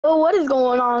Oh, what is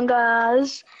going on,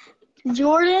 guys?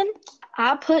 Jordan,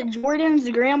 I put Jordan's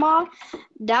grandma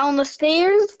down the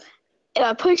stairs and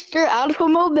I pushed her out of a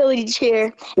mobility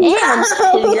chair. And his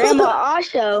grandma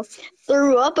also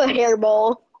threw up a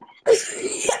hairball.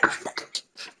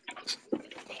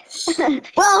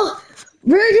 Well,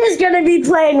 we're just gonna be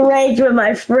playing Rage with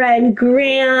my friend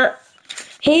Grant.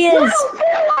 He I is. don't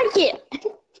feel like it.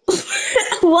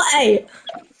 Why?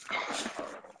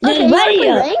 Okay, you wanna play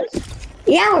ranked?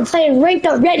 Yeah, we're playing Ranked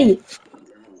already.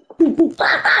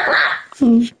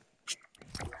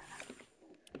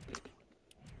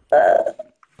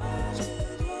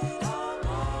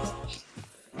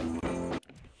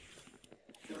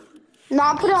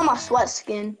 Nah, I put it on my sweat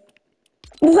skin.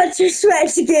 What's your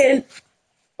sweat skin?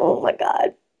 Oh my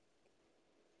god.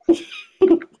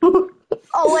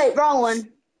 Oh, wait, wrong one.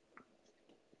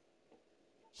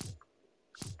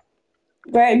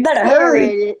 Bro, you better Where hurry.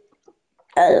 is it?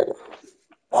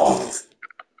 Oh,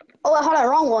 wait, hold on,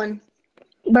 wrong one.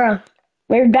 Bro,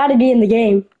 we're about to be in the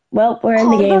game. Well, we're in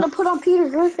Oh, the I was game. about to put on Peter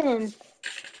Griffin.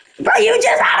 Bro, you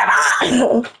just had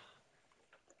him.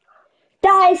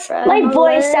 Guys, my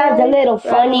voice sounds a little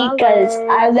funny because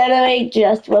I literally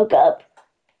just woke up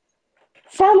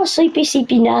from a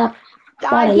sleepy nap.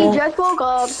 Guys, he just woke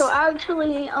up, so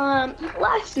actually,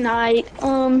 last night,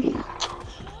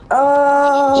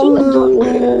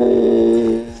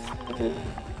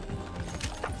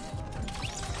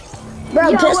 Bro,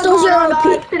 yo, pistols are OP.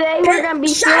 Today we're gonna be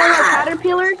shooting a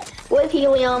caterpillar with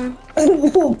helium.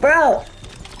 Bro,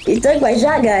 you took my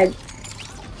shotgun.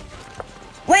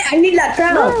 Wait, I need that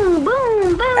crown. Boom,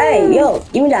 boom, boom. Hey, yo,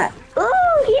 give me that.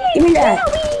 Oh, give me that.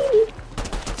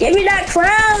 Give me that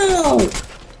crown.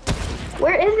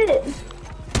 Where is it?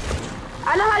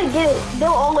 I know how to get it.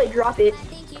 They'll always drop it.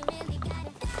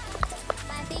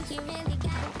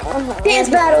 Dance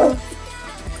battle.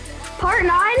 Part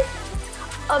 9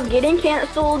 of getting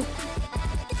canceled.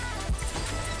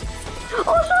 Oh,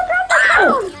 so got the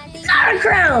crown. Got a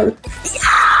crown.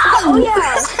 Oh, yeah. I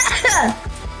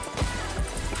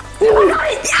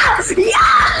got it.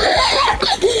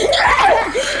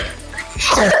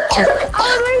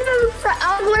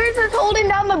 I was literally just holding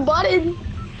down the button.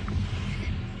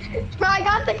 But I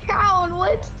got the crown.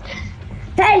 What?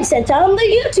 Hey, since I'm the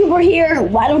YouTuber here,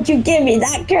 why don't you give me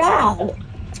that crown?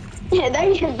 Yeah,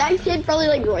 that kid probably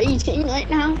like raging right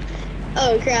now.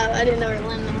 Oh crap! I didn't know where to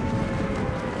land now.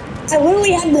 I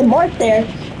literally had the mark there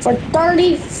for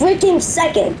 30 freaking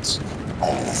seconds.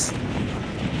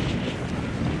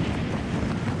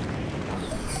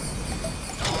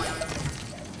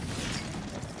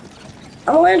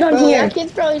 I'm gonna land on here. That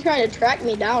kid's probably trying to track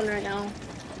me down right now.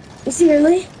 Is he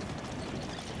really?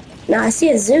 Nah, I see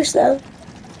a Zeus though.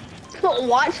 But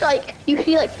watch, like, you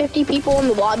see like 50 people in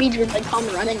the lobby just like come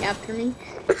running after me.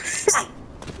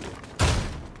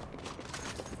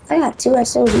 I got 2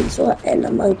 SOBs and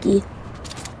a monkey.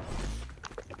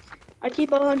 I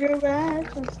keep 100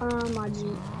 racks inside my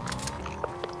Jeep.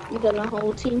 You got a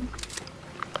whole team.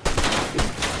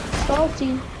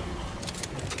 Salty.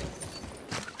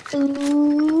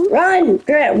 Ooh. Run,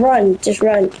 Grant, run, just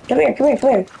run. Come here, come here, come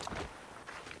here.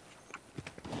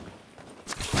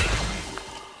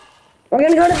 We're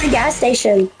gonna go to the gas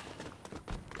station.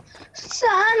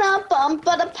 Sign up,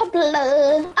 for the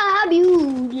popular. I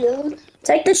abuse you.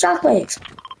 Take the shockwaves.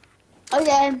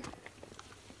 Okay.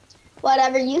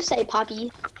 Whatever you say, Poppy.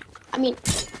 I mean.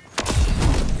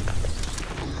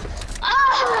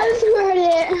 I swear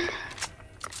it.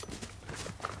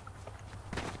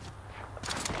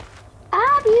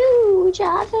 Abuse you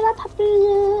to the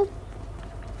popular.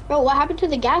 Bro, what happened to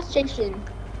the gas station?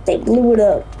 They blew it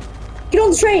up. Get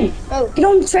on the train. Bro. Get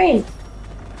on the train.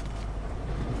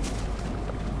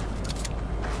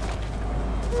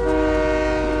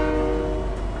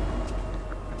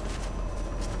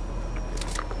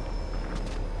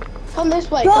 Come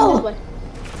this way, Go. come this way.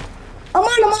 I'm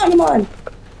on.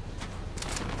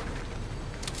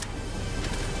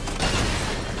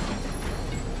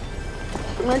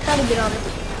 I'm gonna try to get on it.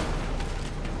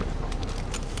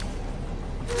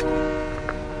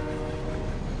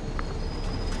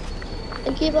 I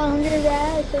keep 100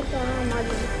 racks on my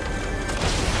Jeep.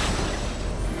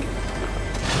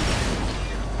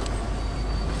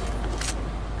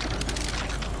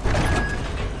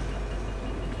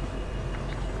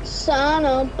 Son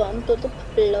of bump to the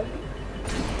pillow.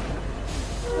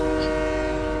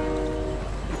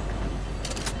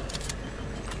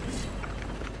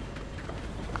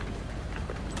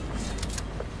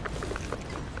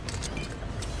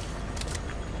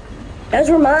 Those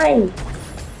were mine.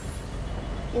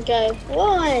 Okay,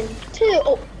 1,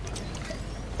 2,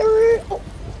 3.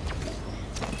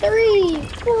 3,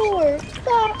 4,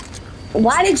 5.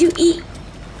 Why did you eat?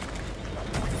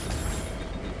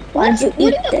 Why did you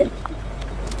eat then?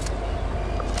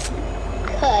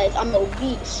 Cause I'm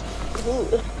obese.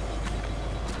 Ooh.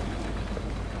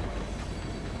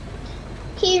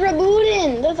 He's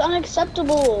rebooting. That's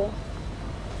unacceptable.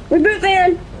 Reboot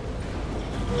van.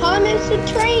 How I missed the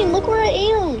train? Look where I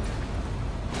am.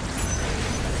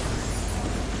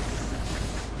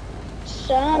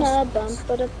 Shana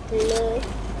bumper the blood.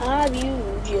 I've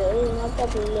used you, not the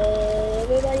blood.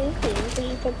 Everybody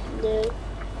thinks the blood.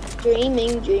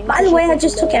 Dreaming. By the way, I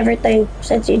just took everything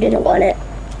since you didn't want it.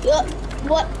 Yup.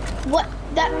 What?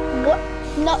 That? What?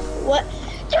 No. What?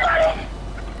 You got it.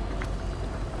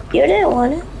 You didn't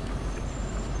want it.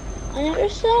 I never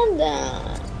said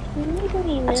that.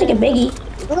 I'll take a biggie.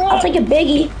 I'll take a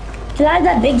biggie. Can I have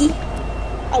that biggie?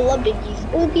 I love biggies.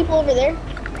 Oh, people over there.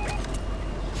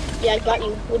 Yeah, I got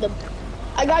you with a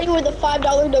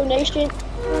 $5 donation.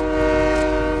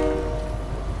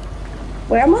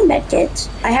 Where are my med kits?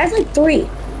 I have like 3.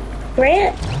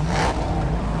 Grant,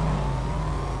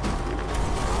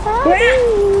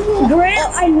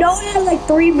 I know I have like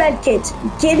 3 med kits.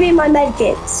 Give me my med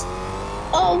kits.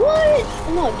 Oh, what?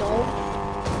 No, I don't.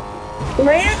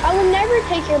 Grant, I will never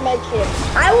take your med kit.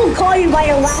 I will call you by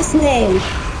your last name.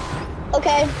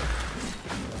 Okay.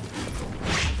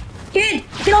 Kid,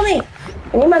 kill me.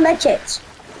 I need my med kits.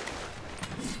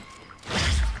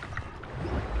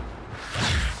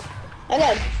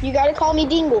 Okay, you gotta call me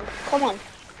Dingle. Come on.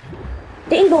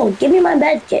 Dingle, give me my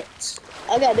med kits.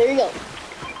 Okay, there you go.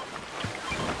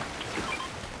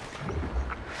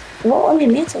 You won't let me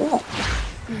mantle up.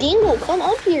 Dingle, come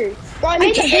up here. Bro, I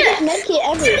made the biggest med kit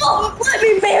ever. Don't let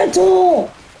me mantle.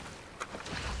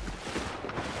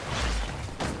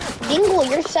 Dingle,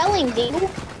 you're selling, Dingle.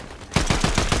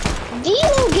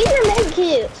 Dingle, get your med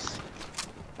kits.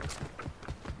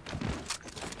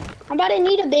 I'm about to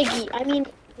need a biggie. I mean,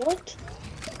 what?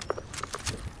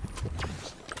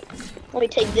 Let me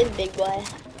take this big boy.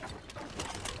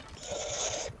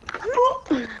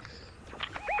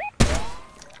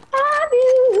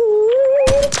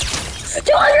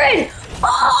 200!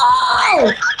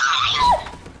 Oh!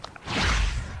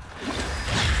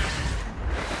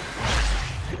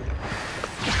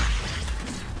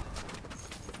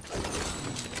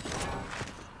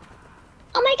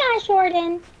 Oh my gosh,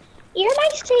 Jordan. You're my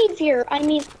savior. I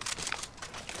mean...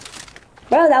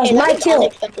 Bro, that was Hey, my that is kill.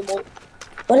 unacceptable.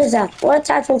 What is that? What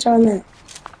attachments are on that?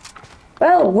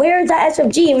 Bro, where's that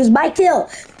SMG? It was my kill.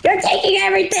 You're taking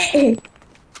everything.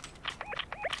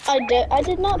 I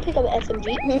did not pick up an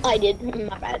SMG. I did.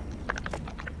 My bad.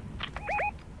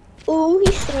 Ooh,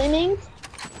 he's swimming.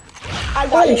 I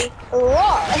got you.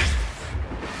 Roar.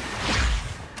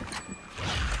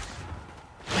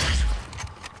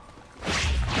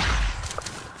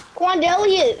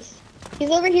 Quandelius. He's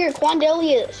over here.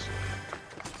 Quandelius.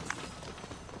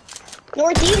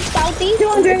 Northeast, southeast,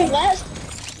 200. west.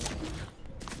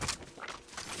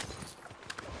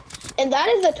 And that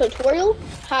is a tutorial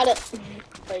how to...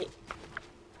 Wait.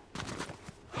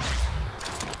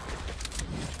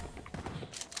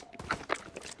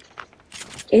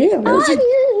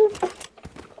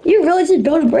 You really should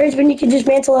build a bridge when you can just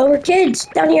mantle over kids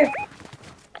down here.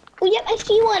 Oh, yep, I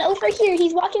see one over here.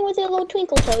 He's walking with his little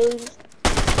twinkle toes.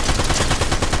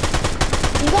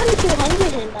 You got me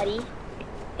 200 him, buddy.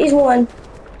 He's one.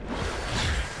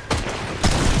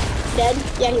 Dead?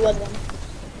 Yeah, he was one.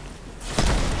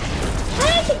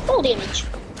 I take full damage.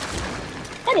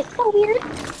 That is so weird.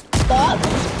 Stop.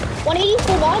 180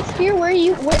 full bots here. Where are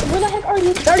you? Where the heck are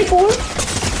you? 34?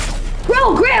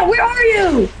 Bro, Grant, where are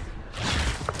you?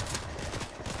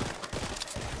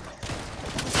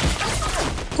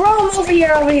 Bro, I'm over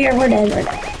here. We're dead.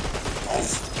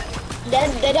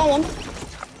 Dead on one.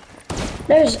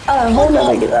 There's a whole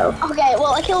nother duo. Okay,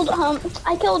 well, I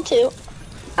killed 2.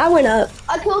 I went up.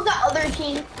 I killed the other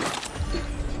team.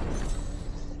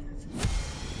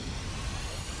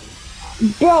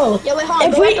 Bro, Yo, wait, hold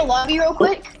on. Go back to lobby real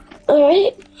quick.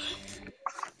 Alright.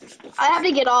 I have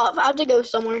to get off. I have to go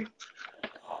somewhere.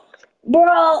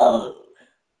 Bro.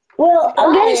 Well,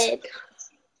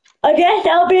 I guess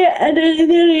that'll be the end of the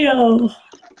video.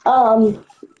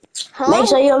 Make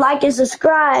sure you like and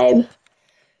subscribe.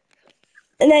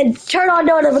 And then turn on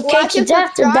notifications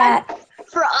after that.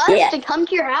 For us to come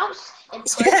to your house and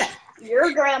push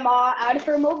your grandma out of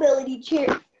her mobility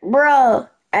chair. Bro.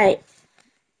 Alright.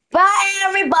 Bye,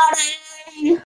 everybody.